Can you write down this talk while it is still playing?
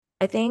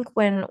I think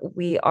when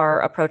we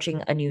are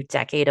approaching a new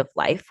decade of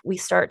life, we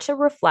start to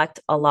reflect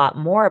a lot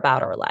more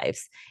about our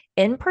lives,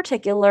 in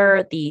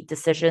particular, the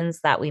decisions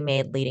that we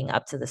made leading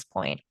up to this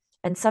point,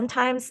 and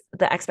sometimes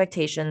the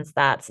expectations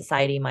that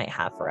society might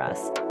have for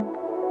us.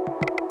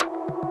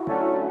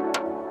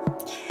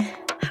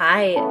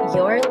 Hi,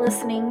 you're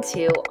listening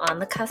to On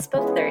the Cusp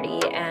of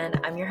 30, and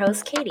I'm your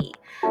host, Katie.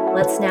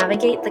 Let's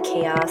navigate the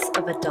chaos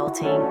of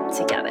adulting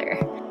together.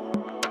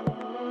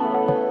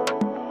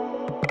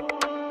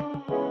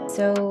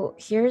 So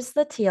here's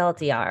the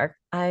TLDR.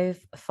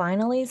 I've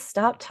finally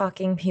stopped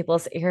talking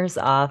people's ears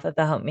off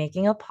about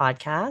making a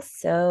podcast.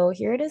 So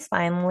here it is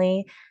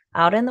finally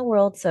out in the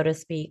world, so to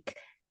speak.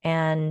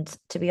 And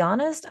to be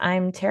honest,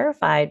 I'm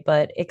terrified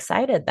but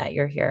excited that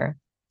you're here.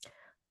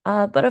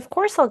 But of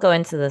course, I'll go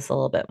into this a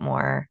little bit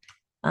more.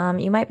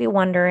 You might be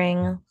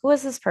wondering, who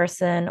is this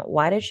person?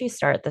 Why did she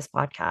start this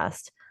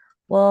podcast?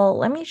 Well,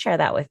 let me share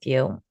that with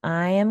you.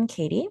 I am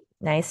Katie.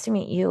 Nice to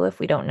meet you if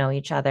we don't know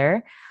each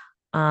other.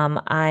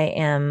 I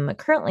am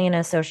currently an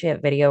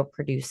associate video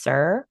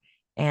producer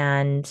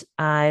and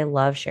I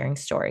love sharing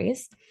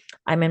stories.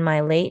 I'm in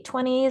my late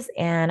 20s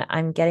and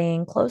I'm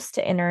getting close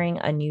to entering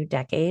a new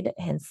decade,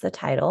 hence the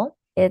title.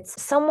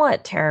 It's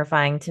somewhat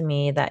terrifying to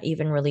me that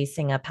even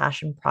releasing a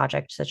passion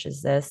project such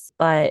as this,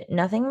 but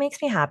nothing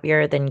makes me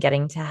happier than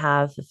getting to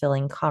have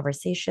fulfilling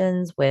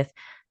conversations with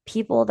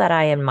people that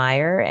I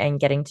admire and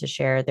getting to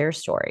share their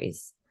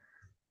stories.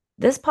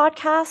 This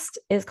podcast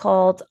is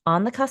called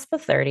On the Cusp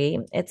of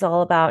 30. It's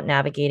all about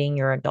navigating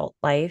your adult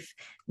life,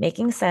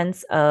 making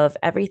sense of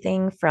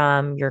everything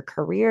from your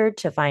career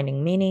to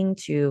finding meaning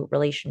to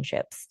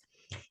relationships.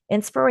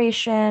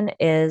 Inspiration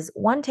is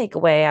one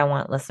takeaway I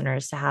want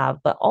listeners to have,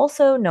 but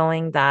also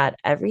knowing that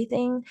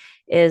everything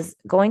is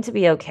going to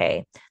be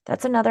okay.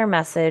 That's another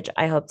message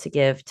I hope to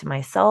give to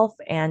myself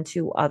and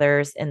to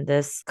others in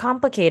this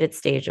complicated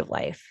stage of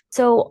life.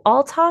 So,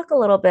 I'll talk a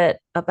little bit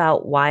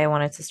about why I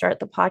wanted to start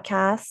the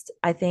podcast.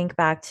 I think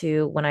back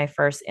to when I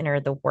first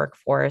entered the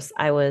workforce.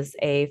 I was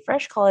a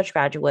fresh college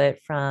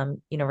graduate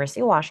from University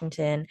of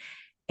Washington,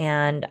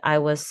 and I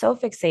was so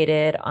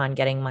fixated on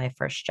getting my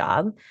first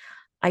job.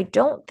 I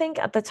don't think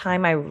at the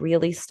time I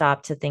really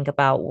stopped to think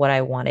about what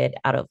I wanted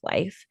out of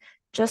life,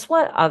 just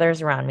what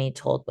others around me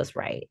told was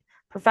right.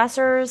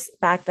 Professors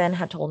back then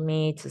had told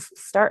me to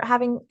start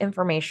having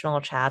informational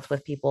chats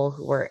with people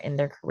who were in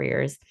their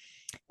careers.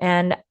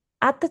 And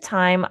at the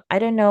time, I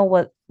didn't know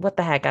what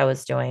the heck I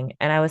was doing.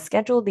 And I would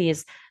schedule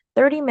these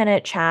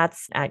 30-minute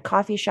chats at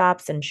coffee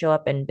shops and show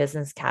up in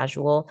business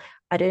casual.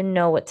 I didn't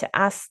know what to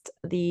ask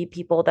the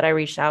people that I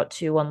reached out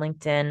to on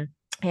LinkedIn.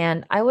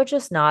 And I would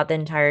just nod the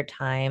entire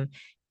time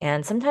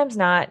and sometimes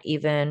not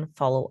even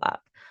follow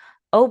up.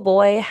 Oh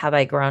boy, have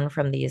I grown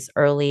from these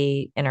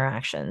early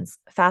interactions.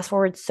 Fast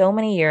forward so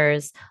many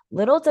years,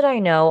 little did I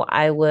know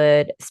I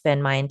would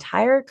spend my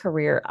entire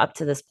career up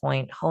to this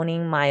point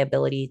honing my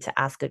ability to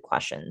ask good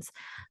questions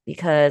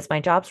because my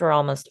jobs were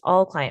almost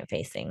all client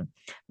facing.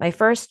 My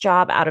first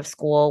job out of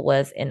school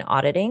was in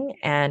auditing,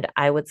 and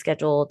I would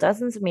schedule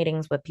dozens of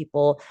meetings with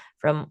people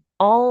from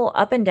all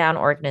up and down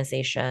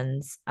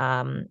organizations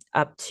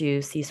up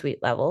to C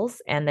suite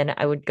levels. And then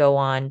I would go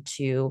on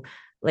to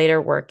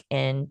later work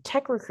in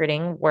tech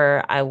recruiting,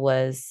 where I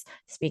was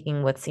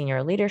speaking with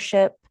senior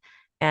leadership.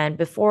 And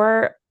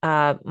before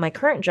my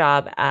current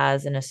job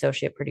as an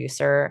associate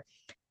producer,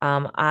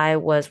 I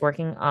was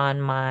working on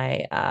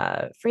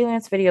my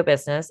freelance video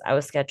business. I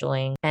was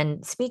scheduling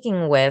and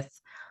speaking with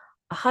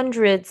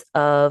hundreds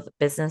of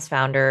business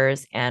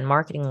founders and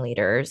marketing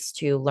leaders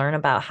to learn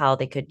about how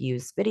they could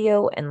use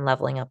video and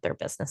leveling up their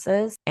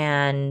businesses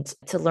and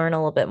to learn a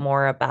little bit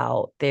more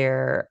about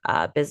their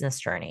business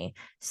journey.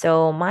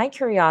 So, my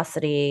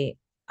curiosity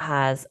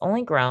has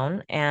only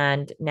grown,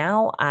 and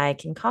now I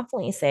can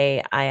confidently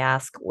say I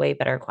ask way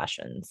better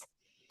questions.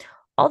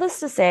 All this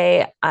to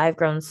say, I've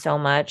grown so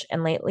much.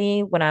 And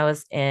lately, when I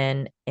was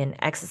in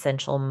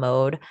existential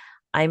mode,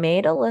 I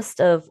made a list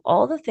of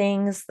all the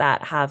things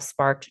that have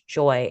sparked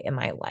joy in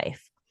my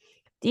life.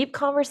 Deep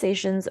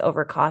conversations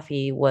over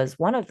coffee was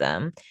one of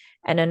them.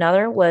 And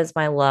another was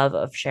my love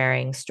of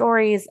sharing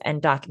stories and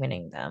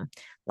documenting them.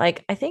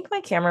 Like, I think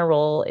my camera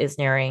roll is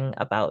nearing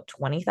about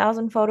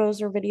 20,000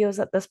 photos or videos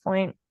at this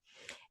point.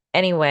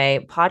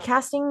 Anyway,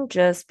 podcasting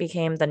just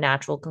became the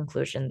natural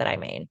conclusion that I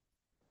made.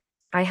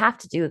 I have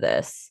to do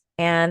this.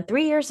 And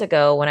 3 years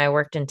ago, when I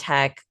worked in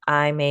tech,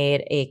 I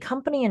made a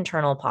company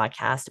internal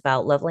podcast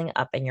about leveling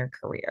up in your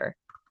career.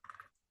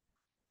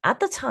 At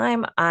the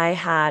time, I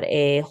had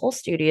a whole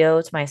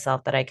studio to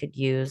myself that I could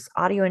use,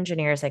 audio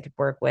engineers I could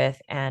work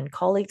with, and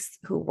colleagues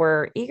who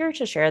were eager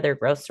to share their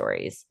growth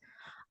stories.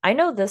 I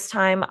know this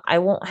time I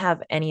won't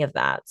have any of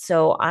that.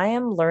 So I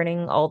am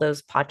learning all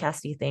those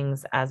podcasty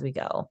things as we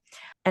go.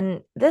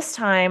 And this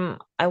time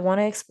I want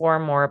to explore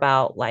more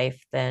about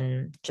life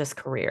than just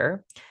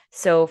career.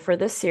 So for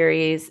this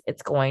series,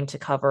 it's going to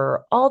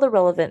cover all the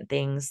relevant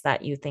things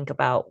that you think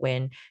about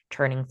when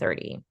turning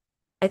 30.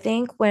 I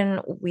think when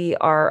we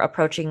are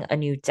approaching a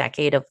new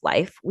decade of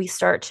life, we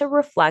start to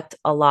reflect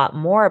a lot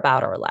more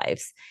about our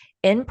lives,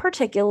 in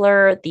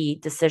particular, the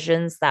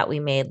decisions that we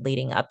made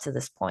leading up to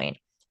this point,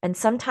 and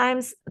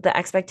sometimes the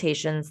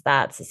expectations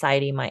that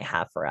society might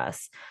have for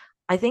us.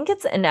 I think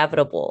it's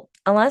inevitable.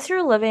 Unless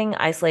you're living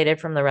isolated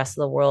from the rest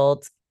of the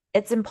world,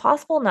 it's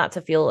impossible not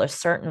to feel a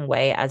certain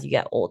way as you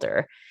get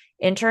older.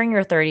 Entering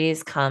your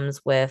 30s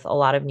comes with a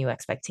lot of new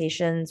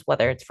expectations,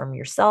 whether it's from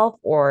yourself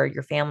or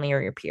your family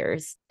or your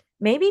peers.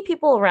 Maybe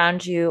people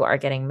around you are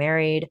getting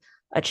married,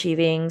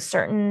 achieving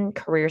certain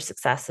career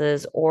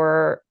successes,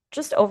 or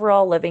just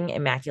overall living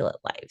immaculate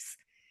lives.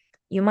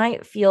 You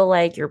might feel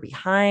like you're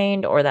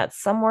behind or that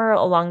somewhere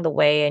along the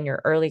way in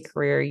your early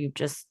career, you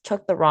just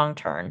took the wrong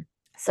turn.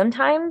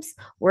 Sometimes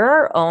we're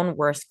our own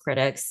worst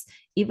critics.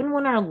 Even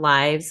when our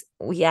lives,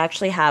 we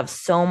actually have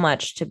so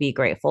much to be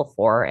grateful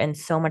for and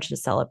so much to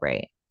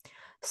celebrate.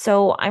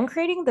 So I'm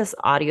creating this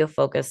audio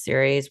focus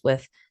series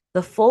with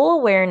the full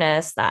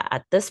awareness that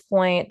at this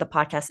point, the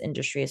podcast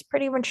industry is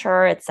pretty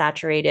mature, it's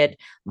saturated.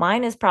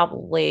 Mine is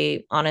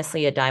probably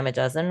honestly a dime a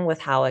dozen with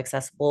how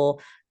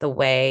accessible the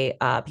way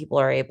people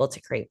are able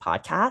to create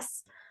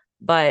podcasts.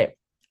 But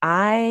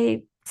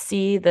I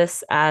see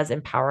this as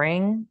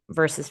empowering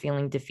versus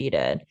feeling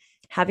defeated.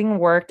 Having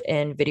worked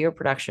in video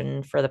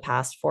production for the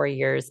past 4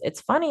 years, it's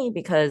funny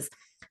because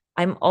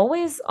I'm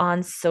always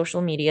on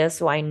social media,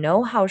 so I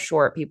know how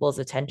short people's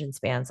attention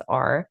spans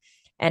are.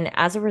 And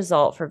as a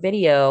result, for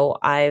video,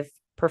 I've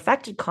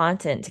perfected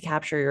content to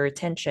capture your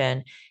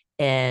attention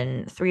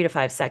in 3 to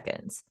 5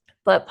 seconds.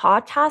 But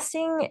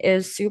podcasting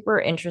is super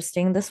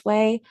interesting this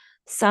way.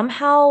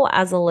 Somehow,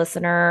 as a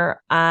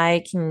listener,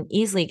 I can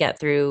easily get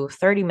through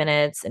 30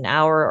 minutes, an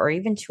hour, or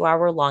even 2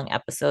 hour long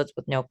episodes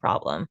with no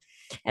problem.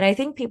 And I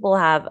think people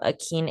have a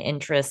keen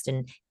interest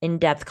in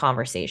depth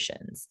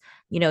conversations.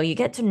 You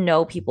get to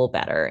know people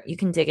better. You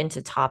can dig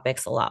into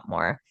topics a lot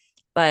more.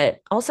 But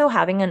also,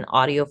 having an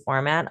audio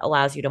format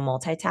allows you to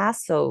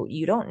multitask. So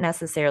you don't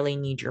necessarily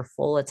need your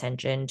full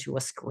attention to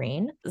a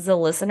screen. As a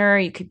listener,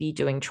 you could be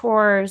doing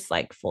chores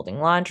like folding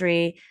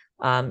laundry.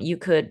 You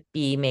could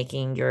be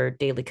making your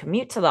daily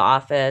commute to the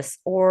office,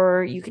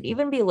 or you could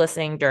even be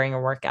listening during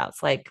your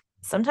workouts, like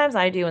sometimes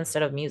I do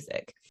instead of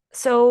music.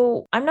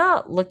 So I'm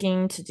not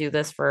looking to do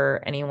this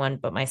for anyone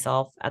but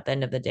myself at the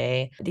end of the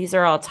day. These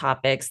are all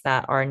topics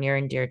that are near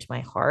and dear to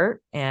my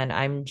heart, and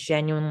I'm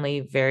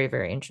genuinely very,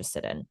 very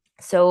interested in.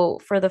 So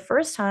for the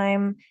first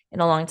time in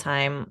a long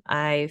time,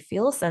 I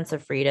feel a sense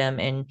of freedom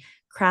in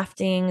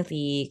crafting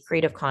the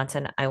creative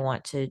content I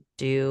want to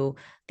do,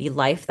 the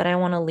life that I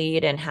want to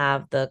lead, and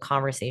have the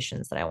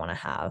conversations that I want to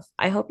have.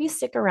 I hope you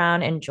stick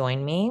around and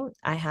join me.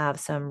 I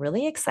have some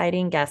really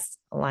exciting guests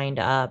lined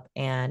up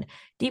and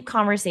deep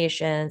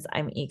conversations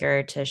I'm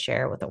eager to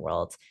share with the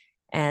world.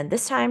 And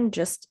this time,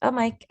 just a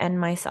mic and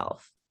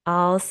myself.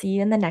 I'll see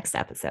you in the next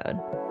episode.